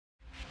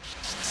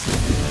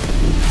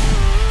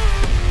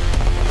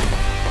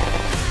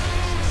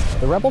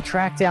The Rebel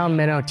Tracdown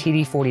Minnow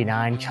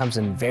TD49 comes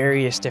in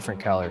various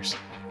different colors.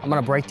 I'm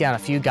going to break down a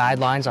few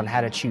guidelines on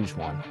how to choose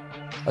one.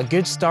 A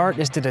good start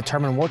is to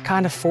determine what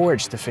kind of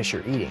forage the fish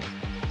are eating.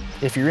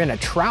 If you're in a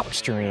trout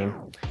stream,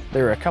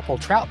 there are a couple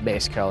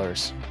trout-based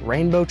colors,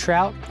 rainbow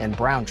trout and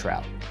brown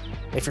trout.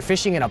 If you're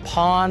fishing in a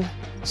pond,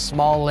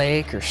 small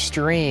lake, or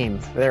stream,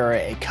 there are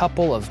a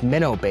couple of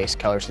minnow-based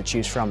colors to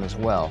choose from as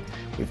well.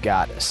 We've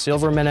got a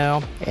silver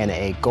minnow and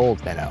a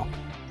gold minnow.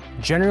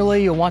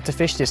 Generally, you'll want to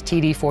fish this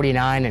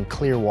TD49 in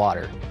clear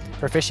water.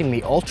 For fishing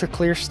the ultra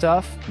clear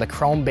stuff, the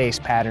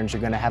chrome-based patterns are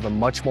going to have a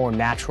much more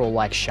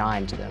natural-like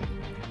shine to them.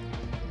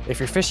 If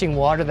you're fishing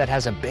water that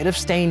has a bit of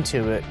stain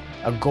to it,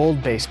 a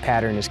gold-based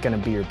pattern is going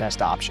to be your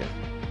best option.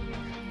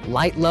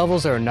 Light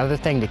levels are another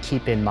thing to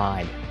keep in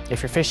mind.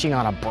 If you're fishing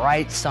on a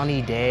bright,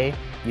 sunny day,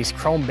 these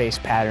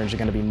chrome-based patterns are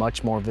going to be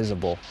much more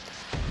visible.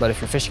 But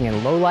if you're fishing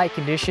in low light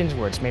conditions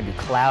where it's maybe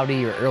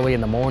cloudy or early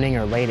in the morning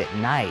or late at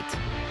night,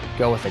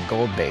 go with a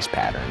gold-based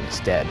pattern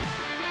instead.